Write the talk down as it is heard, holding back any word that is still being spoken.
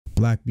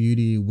Black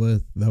Beauty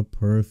with the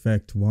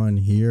perfect one.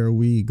 Here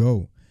we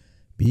go.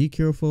 Be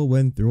careful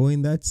when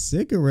throwing that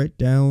cigarette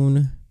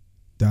down. ...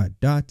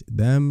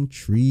 Them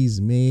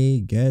trees may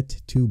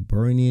get to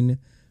burning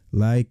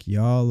like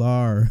y'all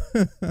are.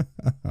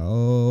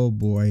 Oh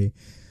boy.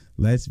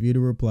 Let's view the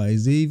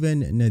replies.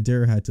 Even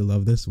Naders had to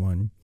love this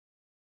one.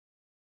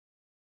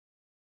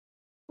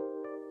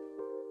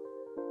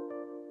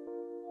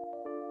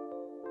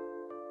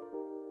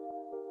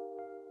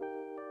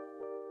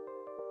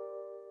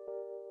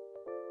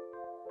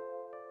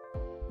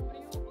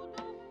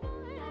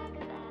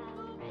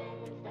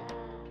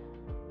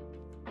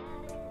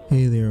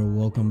 Hey there,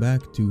 welcome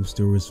back to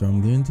Stories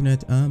from the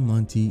Internet. I'm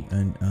Monty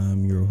and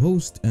I'm your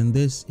host, and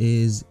this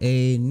is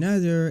a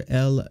Nader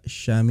El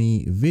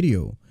Shami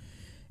video.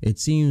 It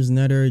seems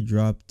Nader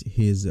dropped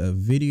his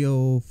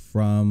video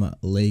from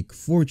Lake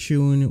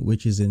Fortune,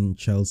 which is in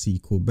Chelsea,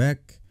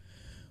 Quebec,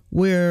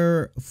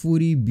 where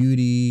Foodie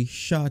Beauty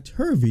shot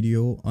her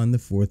video on the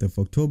 4th of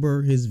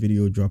October. His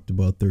video dropped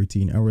about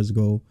 13 hours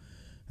ago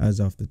as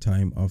of the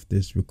time of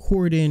this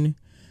recording,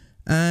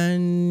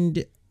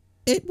 and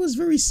it was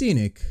very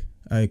scenic.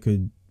 I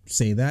could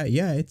say that.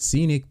 Yeah, it's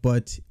scenic,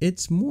 but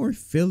it's more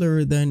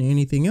filler than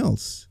anything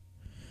else.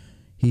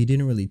 He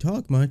didn't really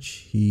talk much.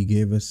 He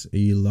gave us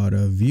a lot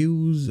of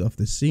views of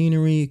the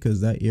scenery because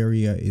that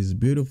area is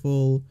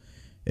beautiful.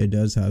 It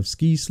does have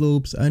ski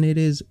slopes and it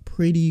is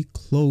pretty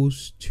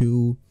close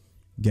to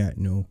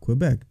Gatineau,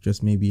 Quebec.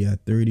 Just maybe a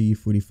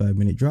 30-45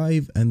 minute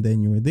drive and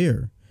then you're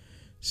there.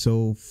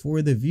 So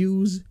for the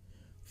views,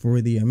 for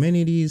the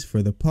amenities,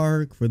 for the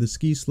park, for the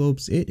ski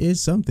slopes, it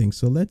is something.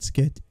 So let's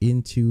get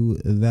into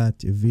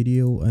that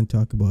video and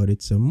talk about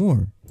it some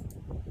more.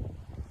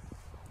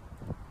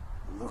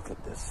 Look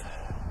at this.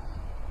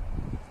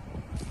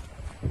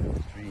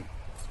 Tree.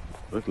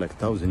 Look like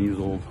 1,000 years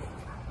old.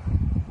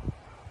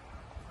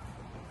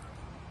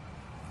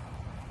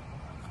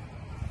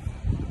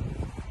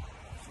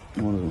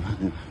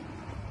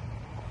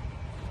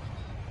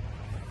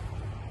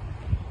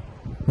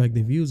 Like,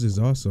 the views is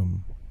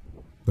awesome.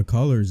 The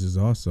colors is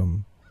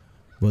awesome,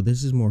 but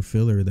this is more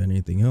filler than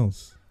anything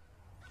else.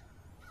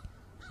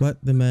 But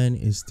the man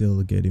is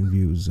still getting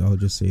views, I'll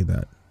just say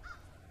that.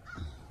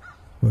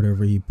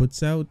 Whatever he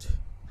puts out,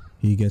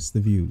 he gets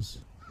the views.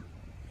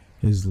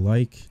 His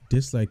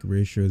like-dislike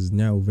ratio is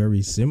now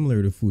very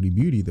similar to Foodie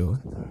Beauty though.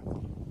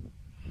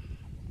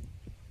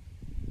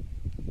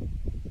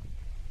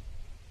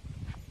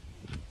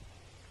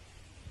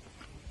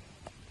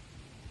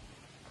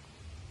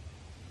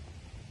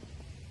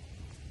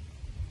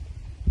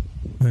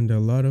 And a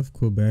lot of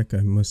Quebec, I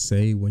must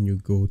say, when you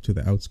go to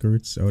the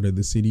outskirts out of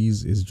the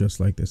cities, is just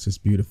like this. It's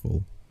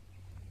beautiful.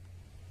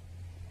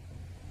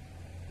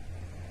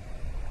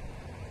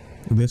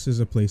 This is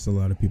a place a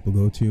lot of people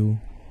go to.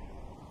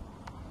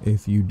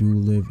 If you do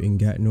live in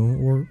Gatineau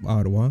or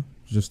Ottawa,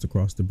 just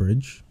across the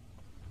bridge,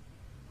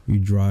 you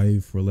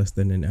drive for less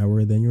than an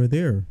hour, then you're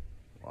there.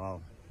 Wow.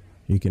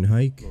 You can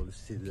hike,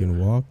 you can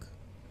walk,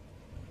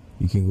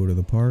 you can go to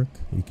the park,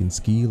 you can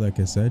ski, like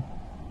I said.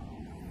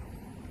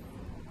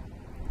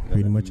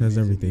 Pretty much has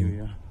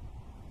everything.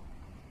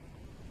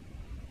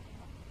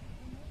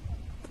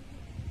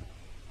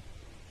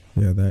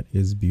 Yeah, that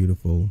is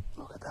beautiful.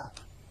 Look at that.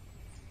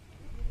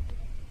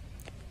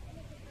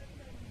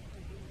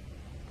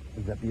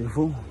 Is that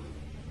beautiful?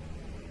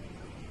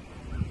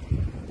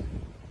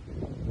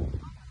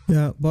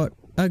 Yeah, but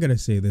I gotta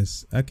say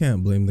this. I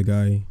can't blame the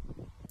guy.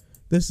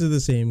 This is the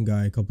same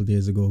guy a couple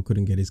days ago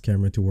couldn't get his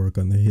camera to work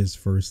on his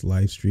first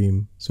live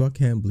stream. So I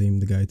can't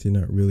blame the guy to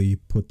not really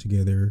put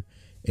together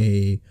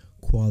a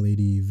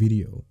quality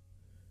video.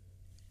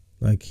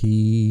 Like,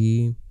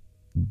 he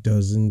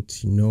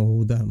doesn't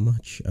know that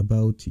much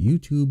about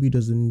YouTube. He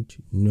doesn't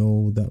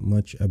know that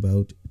much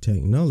about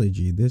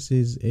technology. This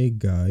is a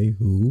guy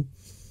who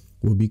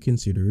will be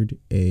considered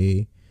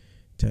a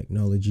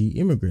technology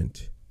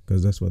immigrant,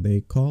 because that's what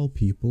they call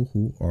people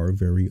who are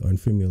very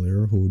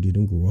unfamiliar, who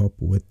didn't grow up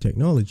with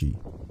technology.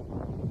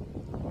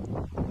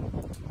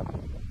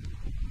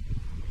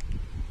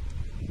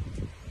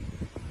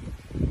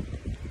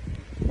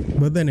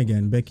 But then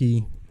again,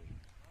 Becky's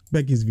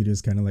video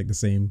is kind of like the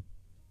same,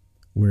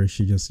 where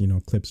she just, you know,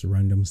 clips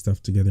random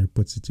stuff together,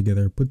 puts it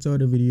together, puts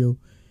out a video,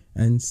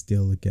 and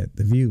still get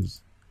the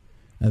views.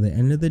 At the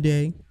end of the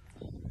day,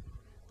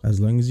 as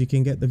long as you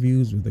can get the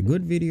views with a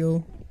good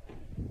video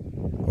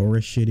or a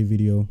shitty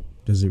video,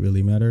 does it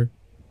really matter?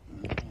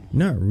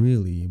 Not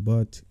really,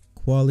 but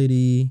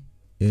quality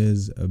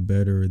is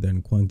better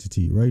than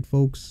quantity, right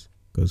folks?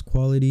 Because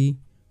quality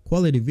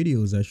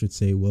videos, I should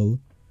say, will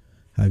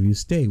have you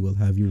stay, will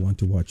have you want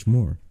to watch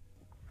more.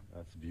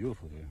 That's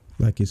beautiful here.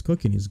 Like, his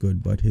cooking is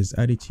good, but his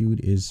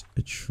attitude is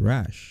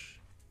trash.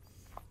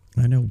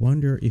 And I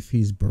wonder if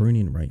he's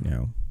burning right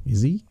now.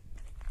 Is he?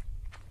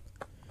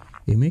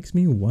 It makes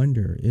me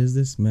wonder, is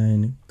this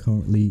man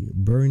currently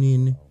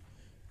burning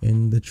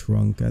in the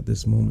trunk at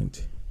this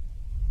moment?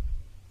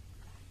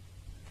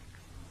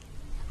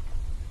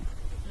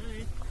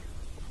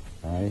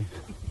 Hi.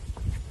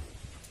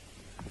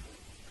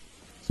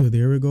 So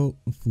there we go.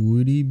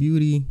 Foodie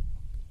Beauty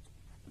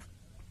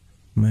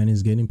Man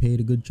is getting paid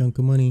a good chunk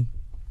of money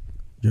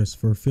just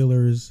for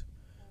fillers.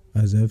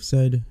 As I've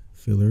said,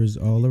 fillers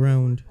all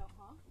around.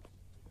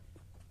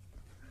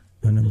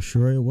 And I'm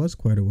sure it was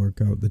quite a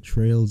workout. The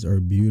trails are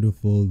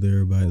beautiful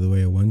there, by the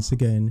way. Once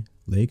again,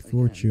 Lake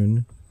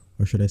Fortune,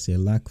 or should I say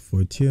Lac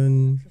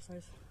Fortune,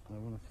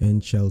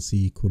 in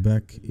Chelsea,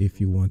 Quebec, if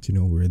you want to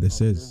know where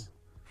this is.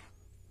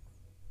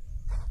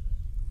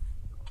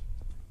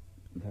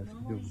 But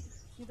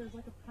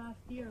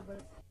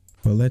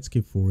let's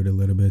skip forward a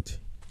little bit.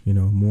 You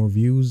know, more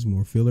views,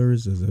 more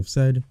fillers, as I've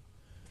said.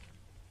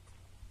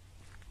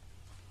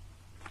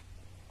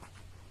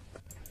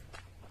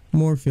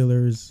 More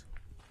fillers.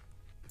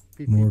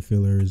 More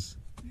fillers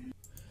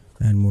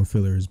and more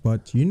fillers.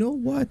 But you know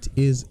what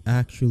is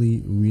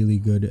actually really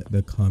good?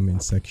 The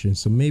comment section.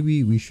 So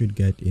maybe we should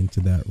get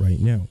into that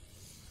right now.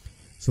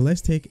 So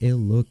let's take a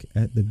look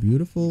at the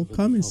beautiful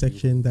comment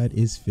section that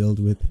is filled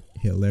with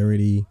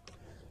hilarity,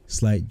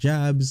 slight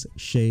jabs,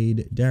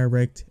 shade,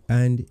 direct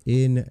and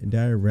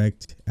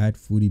indirect at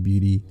Foodie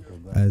Beauty,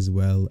 as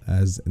well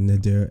as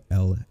Nader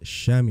El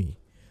Shami.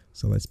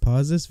 So let's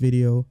pause this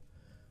video,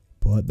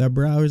 put the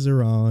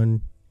browser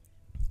on,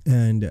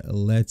 and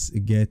let's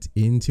get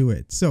into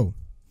it. So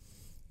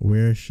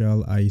where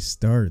shall I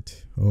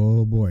start?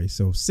 Oh boy.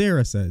 So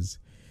Sarah says,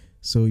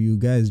 so you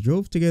guys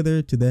drove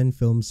together to then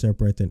film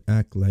separate and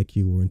act like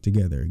you weren't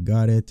together.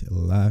 Got it.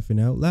 Laughing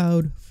out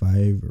loud.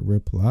 5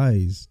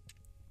 replies.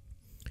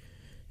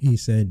 He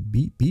said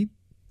beep beep.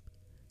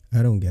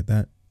 I don't get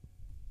that,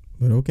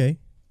 but okay.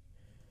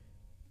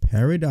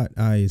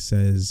 Peridot.I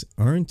says,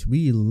 aren't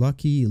we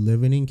lucky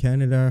living in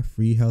Canada?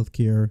 Free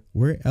healthcare.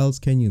 Where else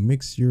can you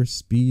mix your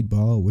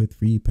speedball with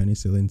free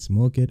penicillin,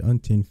 smoke it on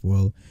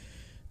tinfoil,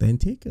 then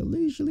take a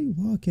leisurely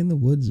walk in the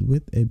woods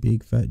with a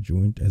big fat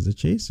joint as a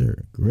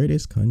chaser?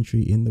 Greatest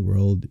country in the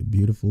world.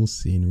 Beautiful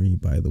scenery,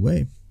 by the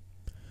way.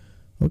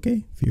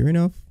 Okay, fair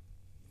enough.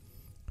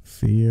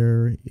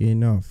 Fair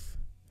enough.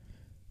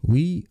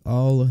 We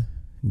all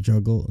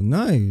juggle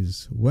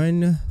knives.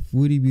 When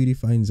Foodie Beauty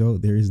finds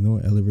out there is no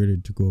elevator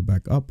to go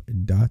back up, ...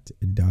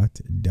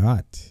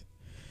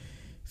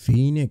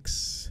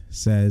 Phoenix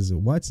says,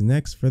 what's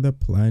next for the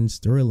planned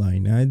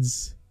storyline?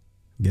 Nads?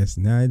 Guess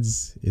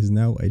Nads is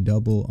now a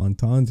double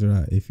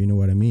entendre, if you know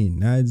what I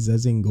mean. Nads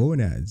as in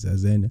gonads,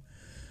 as in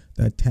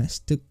the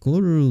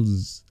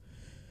testicles.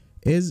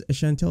 Is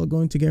Chantel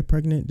going to get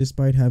pregnant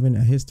despite having a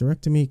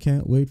hysterectomy?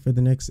 Can't wait for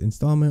the next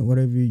installment.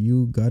 Whatever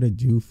you gotta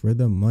do for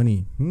the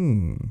money.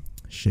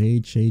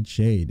 Shade, shade,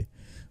 shade.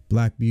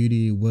 Black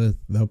Beauty with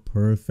the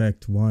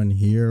perfect one.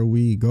 Here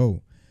we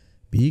go.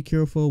 Be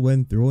careful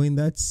when throwing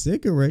that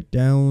cigarette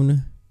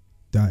down. ...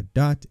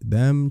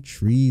 Them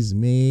trees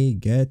may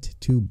get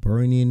to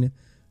burning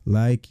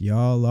like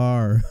y'all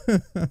are.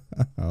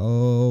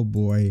 Oh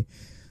boy.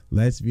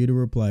 Let's view the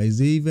replies.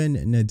 Even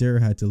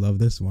Nader had to love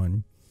this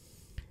one.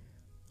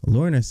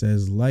 Lorna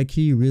says, like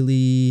he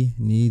really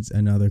needs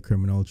another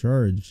criminal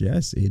charge.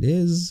 Yes, it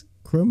is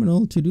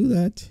criminal to do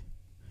that.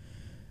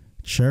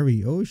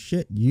 Cherry, oh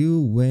shit,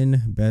 you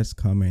win best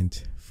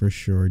comment for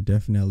sure.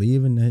 Definitely.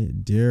 Even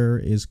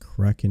Nader is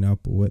cracking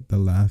up with the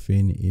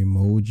laughing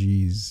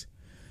emojis.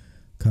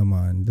 Come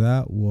on,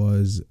 that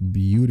was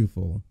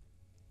beautiful.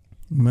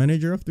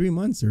 Manager of 3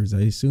 Monsters.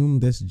 I assume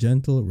this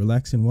gentle,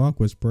 relaxing walk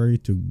was prior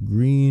to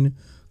green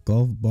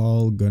golf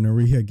ball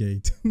gonorrhea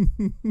gate.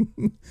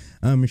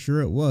 I'm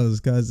sure it was,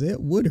 because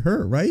it would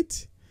hurt,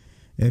 right?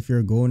 If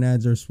your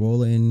gonads are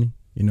swollen,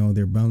 you know,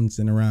 they're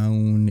bouncing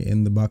around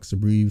in the boxer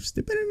briefs,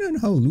 depending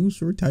on how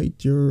loose or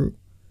tight your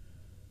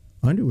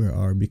underwear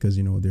are, because,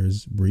 you know,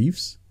 there's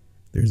briefs,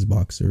 there's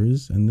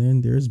boxers, and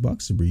then there's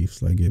boxer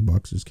briefs. Like,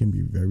 boxers can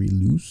be very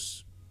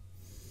loose.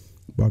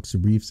 Boxer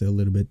briefs are a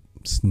little bit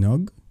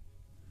snug.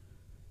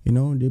 You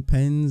know,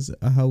 depends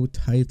how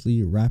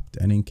tightly wrapped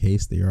and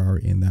encased they are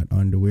in that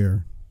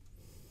underwear.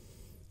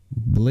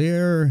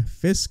 Blair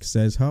Fisk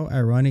says, how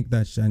ironic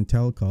that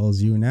Chantel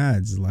calls you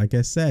Nads. Like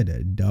I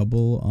said,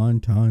 double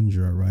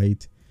entendre,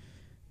 right?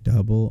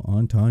 Double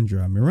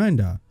entendre.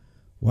 Miranda,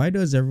 why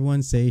does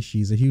everyone say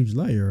she's a huge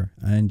liar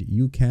and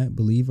you can't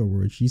believe a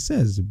word she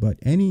says, but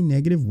any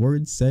negative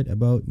words said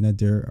about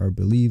Nader are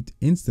believed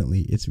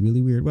instantly? It's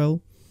really weird.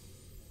 Well,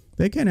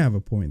 they kind of have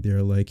a point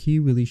there. Like, he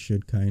really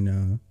should kind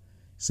of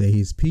say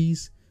his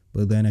piece,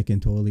 but then I can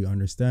totally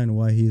understand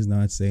why he's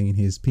not saying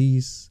his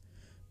piece,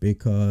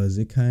 because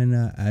it kind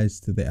of adds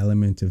to the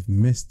element of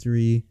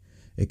mystery.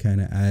 It kind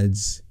of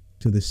adds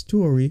to the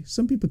story.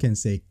 Some people can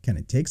say it kind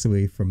of takes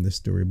away from the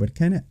story, but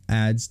kind of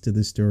adds to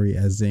the story,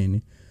 as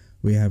in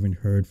we haven't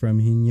heard from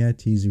him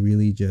yet. He's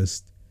really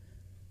just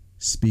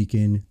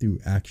speaking through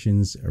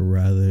actions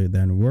rather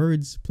than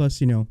words. Plus,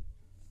 you know,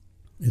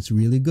 it's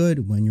really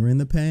good when you're in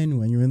the pen,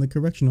 when you're in the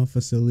correctional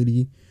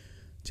facility,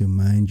 to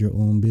mind your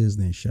own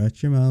business.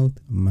 Shut your mouth,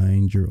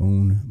 mind your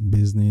own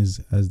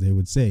business, as they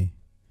would say.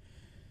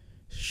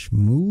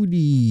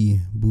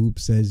 Schmoody Boop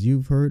says,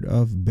 you've heard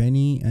of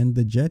Benny and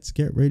the Jets.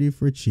 Get ready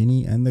for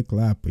Chinny and the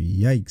clap.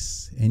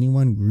 Yikes.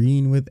 Anyone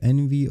green with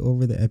envy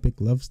over the epic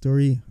love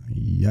story?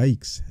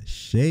 Yikes.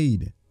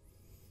 Shade.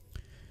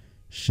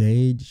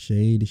 Shade,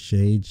 shade,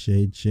 shade,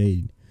 shade,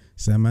 shade.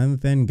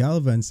 Samantha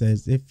Galvan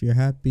says, if you're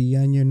happy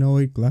and you know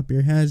it, clap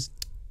your hands.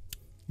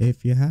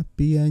 If you're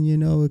happy and you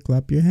know it,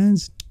 clap your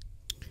hands.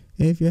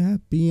 If you're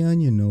happy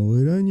and you know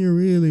it and you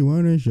really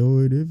want to show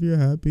it. If you're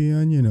happy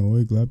and you know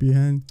it, clap your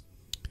hands.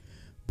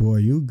 Boy,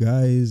 you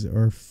guys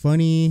are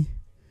funny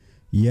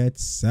yet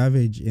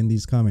savage in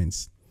these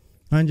comments.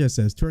 Anja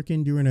says,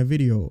 twerking during a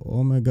video.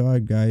 Oh my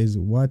god, guys,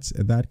 what's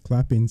that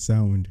clapping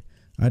sound?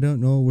 I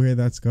don't know where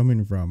that's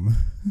coming from.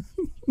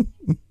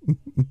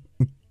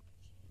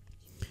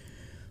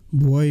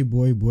 Boy,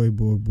 boy, boy,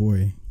 boy,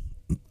 boy.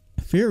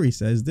 Fury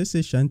says, this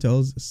is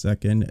Chantel's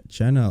second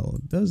channel.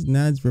 Does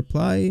Nads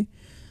reply?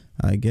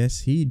 I guess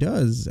he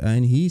does.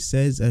 And he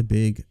says a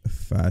big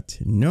fat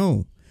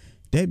no.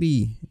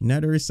 Debbie,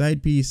 Naders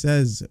side piece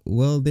says,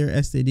 will their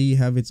STD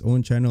have its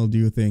own channel, do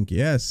you think?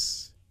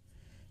 Yes.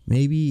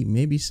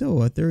 Maybe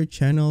so. A third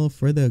channel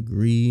for the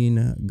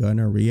green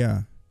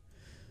gonorrhea.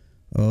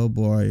 Oh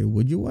boy,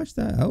 would you watch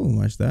that? I won't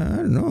watch that. I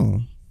don't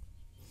know.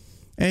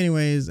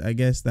 Anyways, I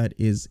guess that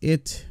is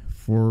it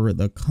for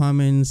the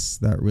comments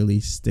that really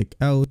stick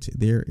out.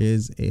 There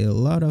is a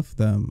lot of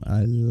them.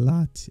 A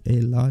lot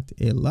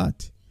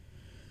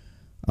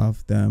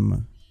of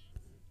them.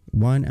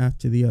 One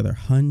after the other.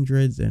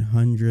 Hundreds and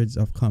hundreds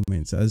of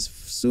comments. Okay,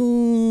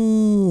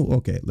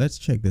 let's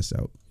check this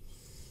out.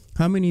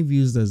 How many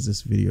views does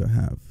this video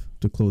have?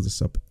 To close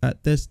this up,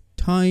 at this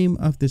time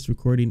of this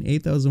recording,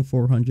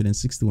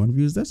 8,461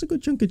 views. That's a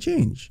good chunk of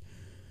change,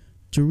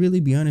 to really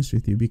be honest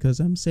with you, because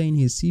I'm saying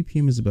his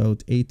CPM is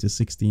about $8 to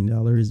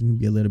 $16,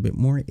 maybe a little bit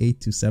more,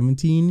 8 to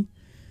 17.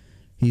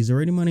 He's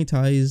already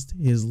monetized.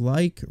 His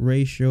like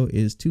ratio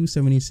is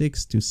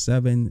 276 to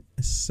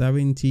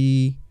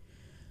 770.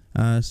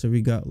 So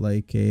we got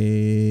like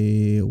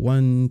a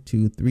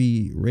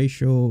 1-to-3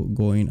 ratio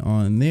going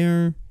on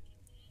there.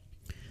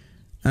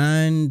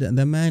 And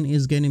the man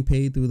is getting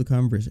paid through the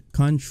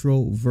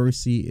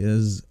controversy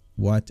is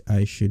what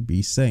I should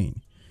be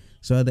saying.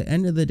 So at the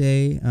end of the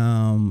day,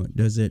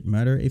 does it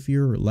matter if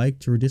you're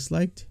liked or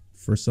disliked?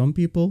 For some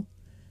people,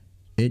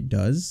 it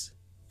does.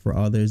 For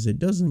others, it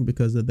doesn't,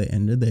 because at the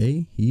end of the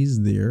day,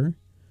 he's there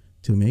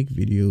to make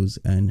videos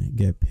and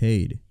get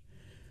paid.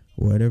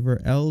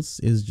 Whatever else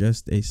is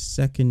just a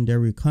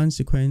secondary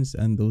consequence,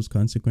 and those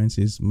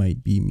consequences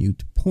might be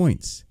mute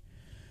points.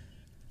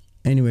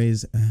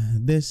 Anyways,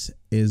 this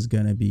is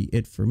gonna be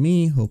it for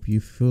me. Hope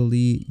you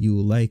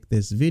like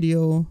this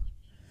video,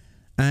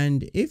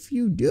 and if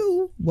you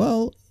do,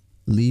 well,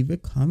 leave a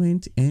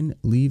comment and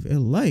leave a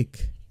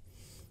like,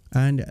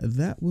 and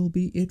that will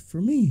be it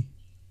for me.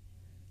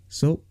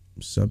 So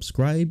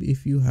subscribe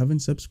if you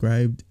haven't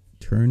subscribed.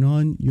 Turn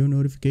on your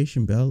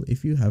notification bell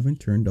if you haven't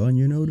turned on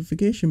your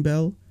notification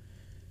bell.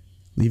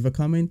 Leave a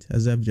comment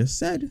as I've just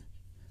said,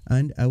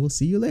 and I will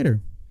see you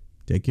later.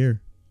 Take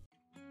care.